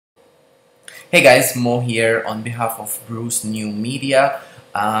Hey guys, Mo here on behalf of Bruce New Media,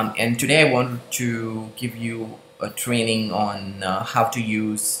 and today I wanted to give you a training on how to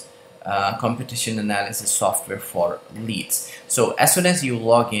use competition analysis software for leads. So as soon as you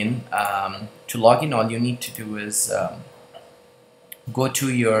log in, all you need to do is go to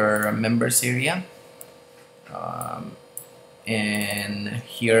your members area, and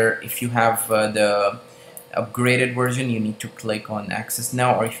here if you have the upgraded version, you need to click on Access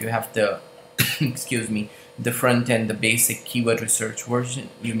Now, or if you have the excuse me, the front end, the basic keyword research version,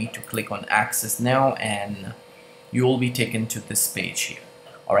 you need to click on Access Now and you will be taken to this page here.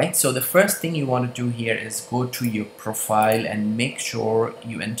 Alright, so the first thing you want to do here is go to your profile and make sure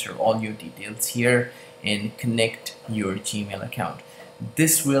you enter all your details here and connect your Gmail account.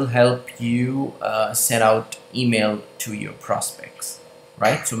 This will help you send out email to your prospects,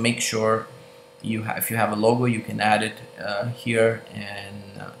 right? So make sure if you have a logo, you can add it here, and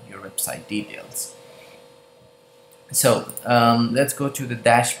your website details. So let's go to the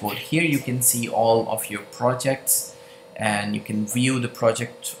dashboard. Here you can see all of your projects and you can view the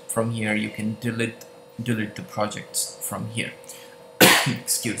project from here. You can delete the projects from here.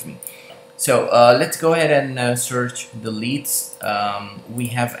 Excuse me. So let's go ahead and search the leads. We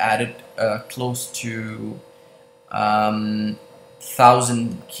have added close to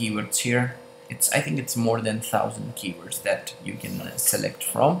 1,000 keywords here. I think it's more than 1,000 keywords that you can select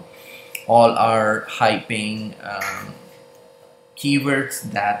from. All are high-paying keywords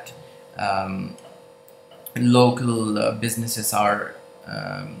that local businesses are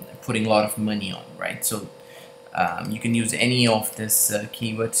putting a lot of money on, right? So you can use any of these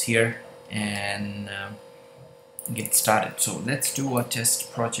keywords here and get started. So let's do a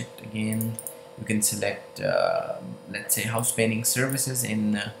test project again. You can select, let's say, house painting services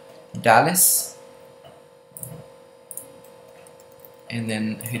in Dallas, and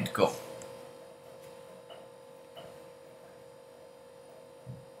then hit go.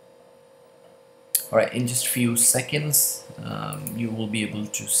 Alright, in just few seconds you will be able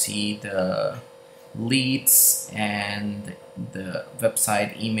to see the leads and the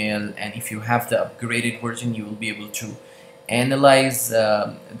website email, and if you have the upgraded version you will be able to analyze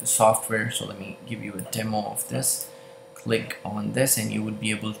the software. So let me give you a demo of this. Click on this and you would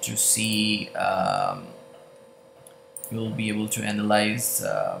be able to see you will be able to analyze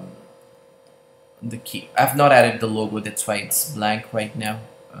the key. I've not added the logo, that's why it's blank right now.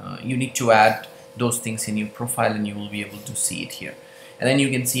 You need to add those things in your profile and you will be able to see it here, and then you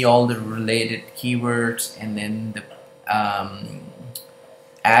can see all the related keywords and then the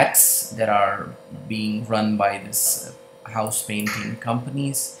ads that are being run by this house painting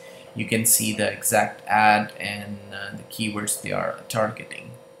companies. You can see the exact ad and the keywords they are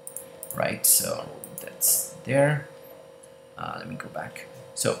targeting, right? So that's there. Let me go back.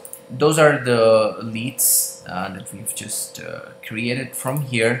 So those are the leads that we've just created. From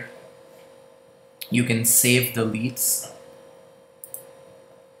here you can save the leads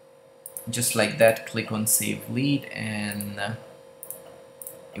just like that. Click on save lead and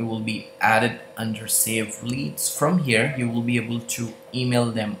it will be added under save leads. From here you will be able to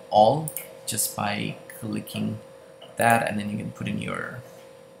email them all just by clicking that, and then you can put in your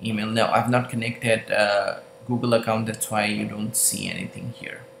email. Now I've not connected Google account, that's why you don't see anything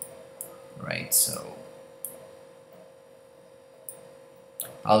here, right? So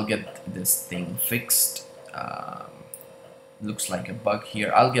I'll get this thing fixed. Looks like a bug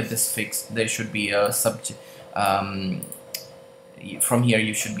here. I'll get this fixed. There should be a subject. From here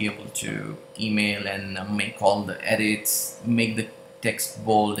you should be able to email and make all the edits, make the text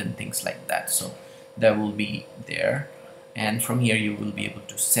bold and things like that. So that will be there, and from here you will be able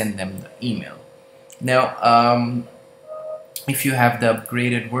to send them the email. Now if you have the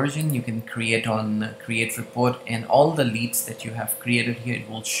upgraded version, you can create on create report, and all the leads that you have created here, it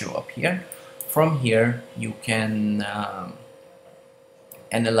will show up here. From here you can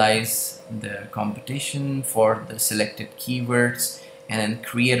analyze the competition for the selected keywords and then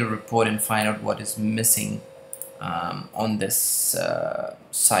create a report and find out what is missing on this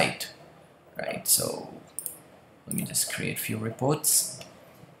site, right? So let me just create few reports.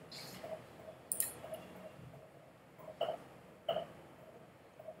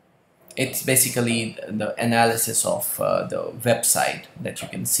 It's basically the analysis of the website that you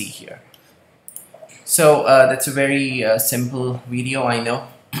can see here. So that's a very simple video, I know,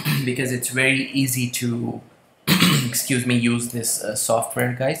 because it's very easy to excuse me, use this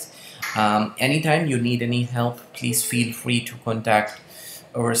software, guys. Anytime you need any help, please feel free to contact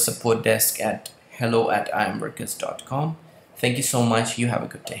our support desk at hello@imworkers.com. Thank you so much. You have a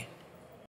good day.